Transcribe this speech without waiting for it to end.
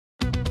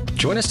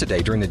Join us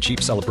today during the Jeep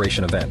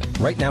Celebration event.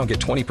 Right now, get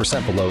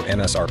 20% below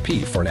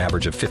MSRP for an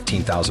average of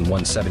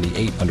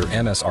 $15,178 under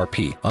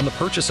MSRP on the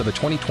purchase of a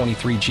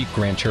 2023 Jeep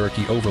Grand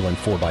Cherokee Overland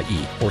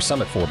 4xE or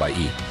Summit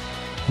 4xE.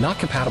 Not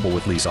compatible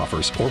with lease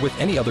offers or with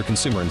any other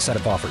consumer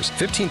incentive offers.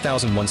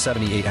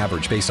 $15,178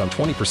 average based on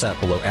 20%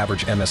 below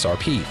average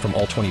MSRP from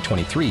all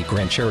 2023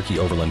 Grand Cherokee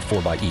Overland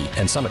 4xE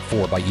and Summit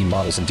 4xE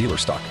models in dealer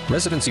stock.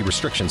 Residency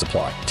restrictions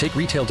apply. Take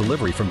retail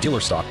delivery from dealer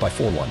stock by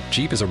 4/1.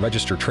 Jeep is a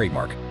registered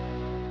trademark.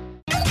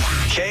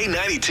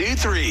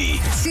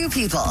 K92-3. Two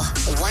people,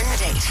 one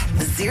date,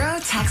 0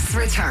 texts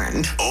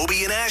returned.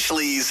 Obie and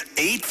Ashley's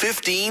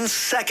 8:15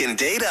 second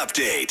date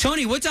update.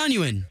 Tony, what town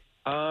you in?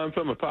 I'm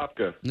from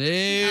Apopka.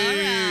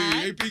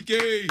 Hey,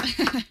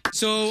 APK.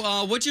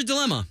 So, what's your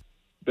dilemma?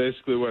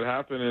 Basically, what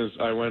happened is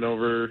I went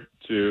over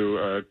to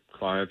a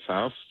client's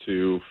house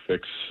to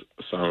fix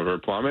some of her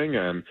plumbing,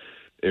 and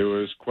it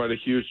was quite a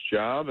huge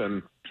job.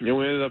 And we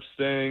ended up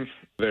staying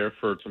there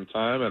for some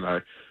time, and I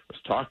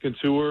was talking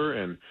to her,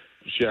 and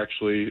she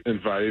actually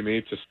invited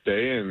me to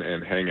stay and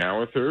hang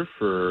out with her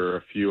for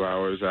a few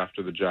hours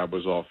after the job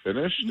was all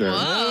finished.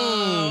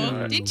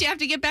 Whoa. Didn't you have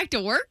to get back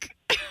to work?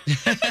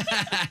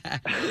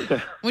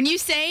 When you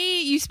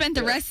say you spent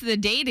the rest of the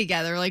day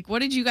together, like, what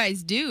did you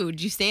guys do?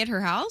 Did you stay at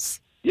her house?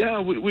 Yeah,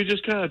 we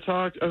just kind of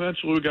talked.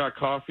 Eventually, we got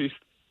coffee.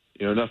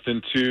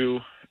 Nothing too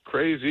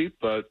crazy,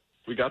 but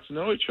we got to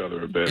know each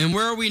other a bit. And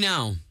where are we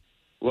now?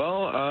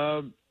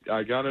 Well,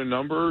 I got her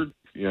number.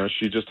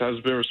 She just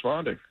hasn't been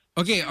responding.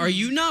 Okay, are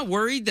you not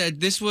worried that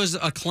this was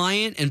a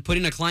client and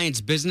putting a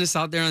client's business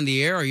out there on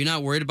the air? Are you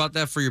not worried about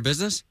that for your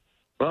business?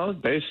 Well,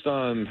 based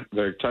on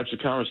the types of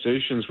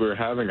conversations we're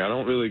having, I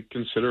don't really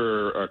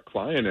consider her a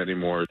client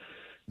anymore.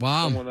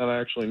 Wow. Someone that I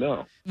actually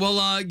know.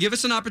 Well, give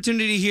us an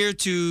opportunity here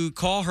to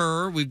call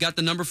her. We've got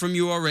the number from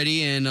you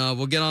already, and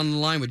we'll get on the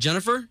line with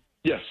Jennifer.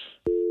 Yes.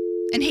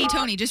 And hey,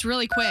 Tony, just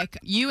really quick,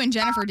 you and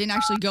Jennifer didn't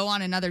actually go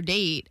on another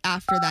date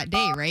after that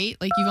day, right?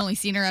 Like, you've only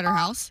seen her at her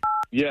house?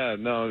 Yeah,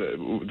 no,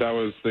 that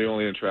was the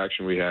only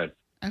interaction we had.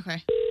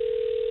 Okay.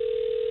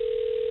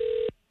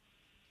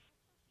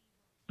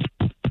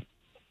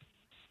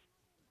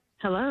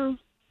 Hello.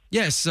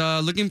 Yes,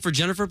 looking for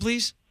Jennifer,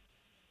 please.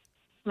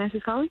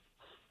 Master's calling?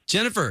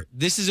 Jennifer,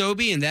 this is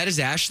Obie, and that is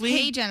Ashley.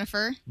 Hey,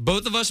 Jennifer.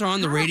 Both of us are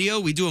on the radio.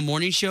 We do a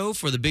morning show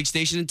for the big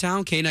station in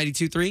town,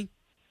 K92.3.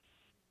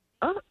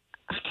 Oh,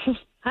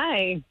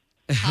 hi.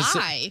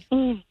 Hi.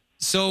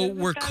 So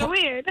we're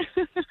Weird.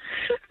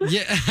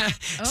 Yeah.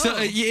 So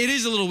Oh. it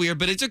is a little weird,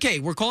 but it's okay.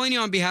 We're calling you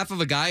on behalf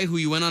of a guy who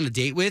you went on a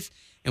date with,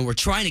 and we're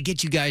trying to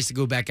get you guys to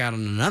go back out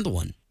on another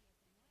one.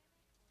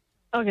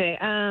 Okay.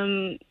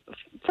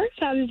 First,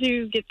 how did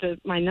you get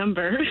my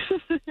number?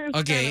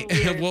 Okay.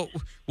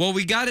 Well,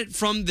 we got it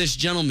from this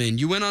gentleman.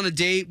 You went on a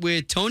date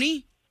with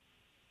Tony?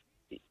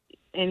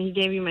 And he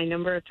gave you my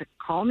number to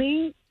call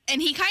me? And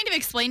he kind of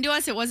explained to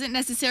us it wasn't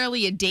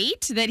necessarily a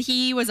date, that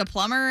he was a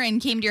plumber and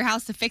came to your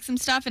house to fix some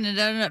stuff, and it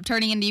ended up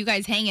turning into you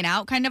guys hanging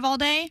out kind of all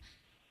day.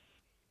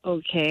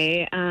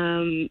 Okay.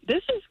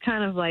 This is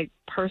kind of like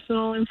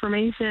personal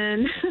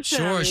information.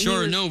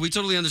 Sure. No, we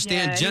totally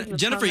understand. Yeah, he's a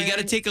Jennifer, you got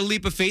to plumber. take a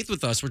leap of faith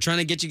with us. We're trying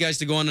to get you guys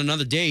to go on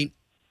another date.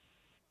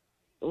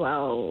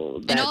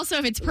 Well, And also,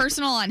 if it's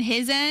personal on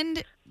his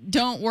end,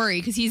 don't worry,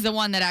 because he's the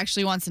one that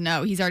actually wants to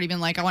know. He's already been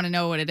like, I want to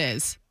know what it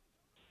is.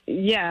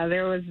 yeah,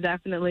 there was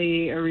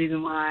definitely a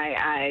reason why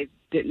I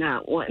did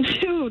not want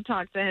to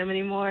talk to him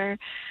anymore.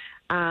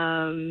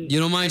 You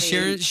don't mind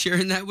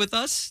sharing that with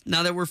us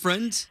now that we're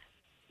friends?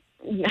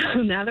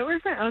 Now that we're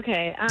friends,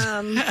 okay.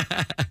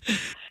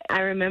 I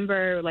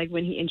remember, like,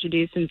 when he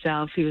introduced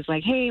himself, he was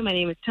like, "Hey, my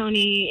name is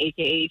Tony,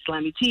 aka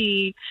Slimy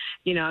T.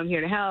 I'm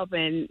here to help."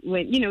 And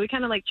when we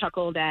kind of like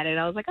chuckled at it.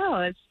 I was like, "Oh,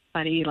 that's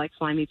funny, like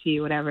Slimy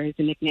T, whatever is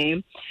a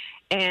nickname."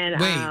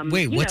 And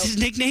Wait, what's his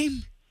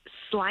nickname?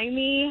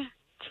 Slimy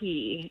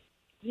T.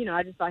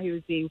 I just thought he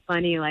was being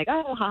funny, like,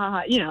 "Oh, ha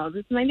ha ha,"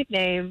 this is my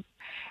nickname.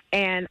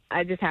 And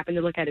I just happened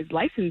to look at his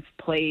license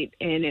plate,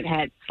 and it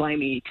had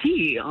Slimy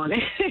T on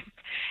it.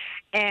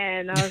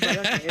 And I was like,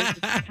 okay, this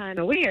is kind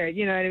of weird,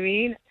 you know what I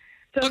mean?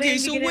 Okay,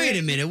 so wait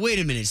a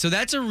minute. So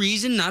that's a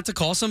reason not to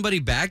call somebody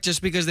back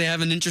just because they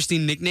have an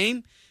interesting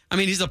nickname? I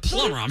mean, he's a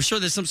plumber. I'm sure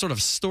there's some sort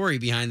of story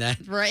behind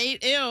that.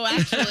 Right? Ew,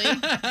 actually.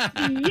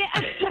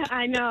 Yeah,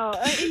 I know.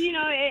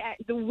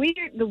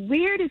 The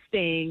weirdest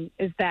thing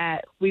is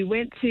that we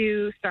went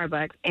to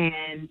Starbucks,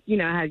 and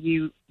how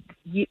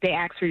they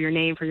ask for your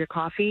name for your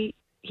coffee.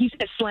 He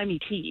said Slimy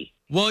T.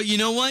 Well, you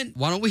know what?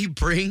 Why don't we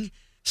bring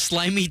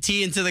Slimy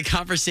T into the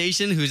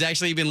conversation, who's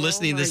actually been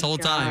listening this whole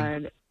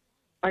time?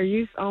 Are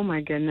you? Oh,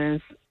 my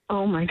goodness.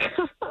 Oh, my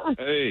God.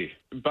 Hey,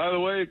 by the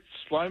way,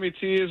 Slimy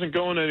T isn't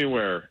going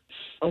anywhere.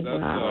 Oh,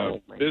 That's wow.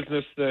 a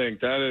business thing.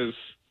 That is,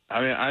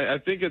 I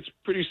think it's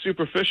pretty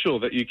superficial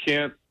that you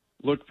can't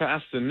look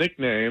past a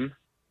nickname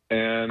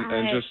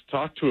and just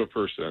talk to a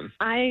person.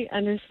 I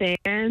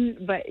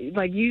understand, but,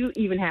 like, you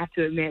even have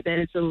to admit that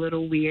it's a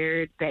little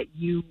weird that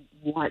you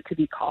want to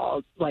be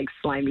called, like,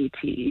 Slimy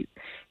T.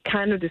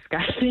 Kind of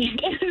disgusting.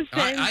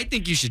 I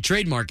think you should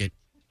trademark it.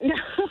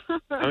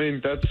 I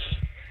mean,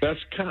 That's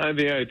kind of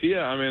the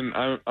idea. I mean,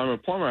 I'm a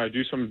plumber. I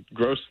do some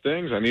gross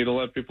things. I need to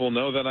let people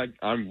know that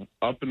I'm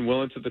up and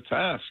willing to the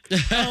task.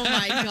 Oh,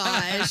 my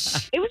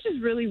gosh. It was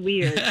just really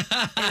weird.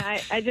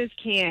 And I just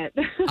can't.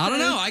 I don't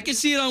know. I can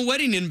see it on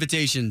wedding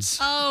invitations.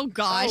 Oh,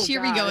 gosh. Oh,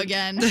 Here we go God.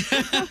 again.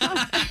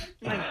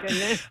 My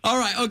goodness. All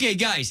right. Okay,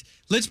 guys,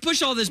 let's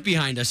push all this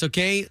behind us,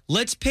 okay?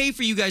 Let's pay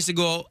for you guys to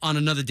go on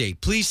another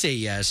date. Please say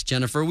yes,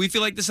 Jennifer. We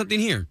feel like there's something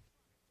here.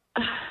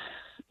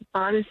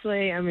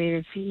 Honestly, I mean,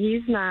 if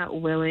he's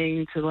not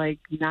willing to, like,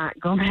 not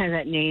go by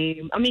that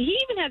name. I mean, he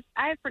even has,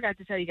 I forgot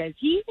to tell you guys,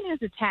 he even has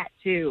a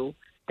tattoo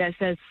that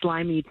says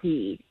Slimy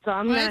T. So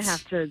I'm going to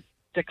have to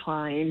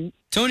decline.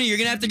 Tony, you're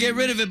going to have to get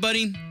rid of it,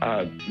 buddy.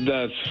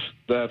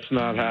 That's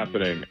not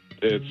happening.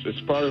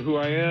 It's part of who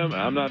I am.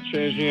 I'm not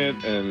changing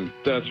it, and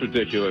that's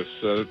ridiculous.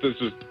 This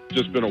has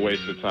just been a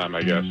waste of time,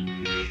 I guess.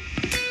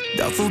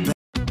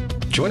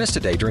 Join us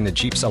today during the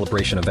Jeep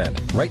Celebration event.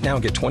 Right now,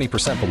 get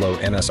 20% below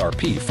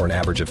MSRP for an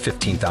average of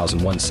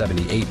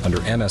 $15,178 under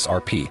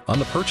MSRP on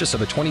the purchase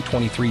of a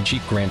 2023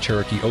 Jeep Grand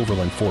Cherokee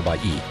Overland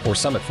 4xE or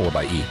Summit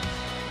 4xE.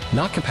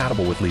 Not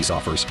compatible with lease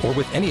offers or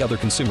with any other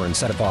consumer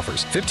incentive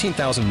offers.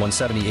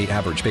 $15,178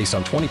 average based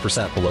on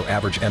 20% below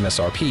average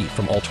MSRP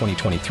from all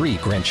 2023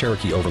 Grand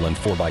Cherokee Overland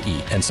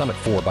 4xE and Summit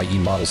 4xE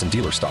models in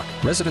dealer stock.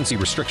 Residency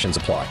restrictions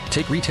apply.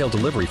 Take retail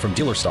delivery from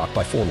dealer stock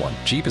by 4/1.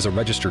 Jeep is a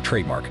registered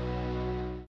trademark.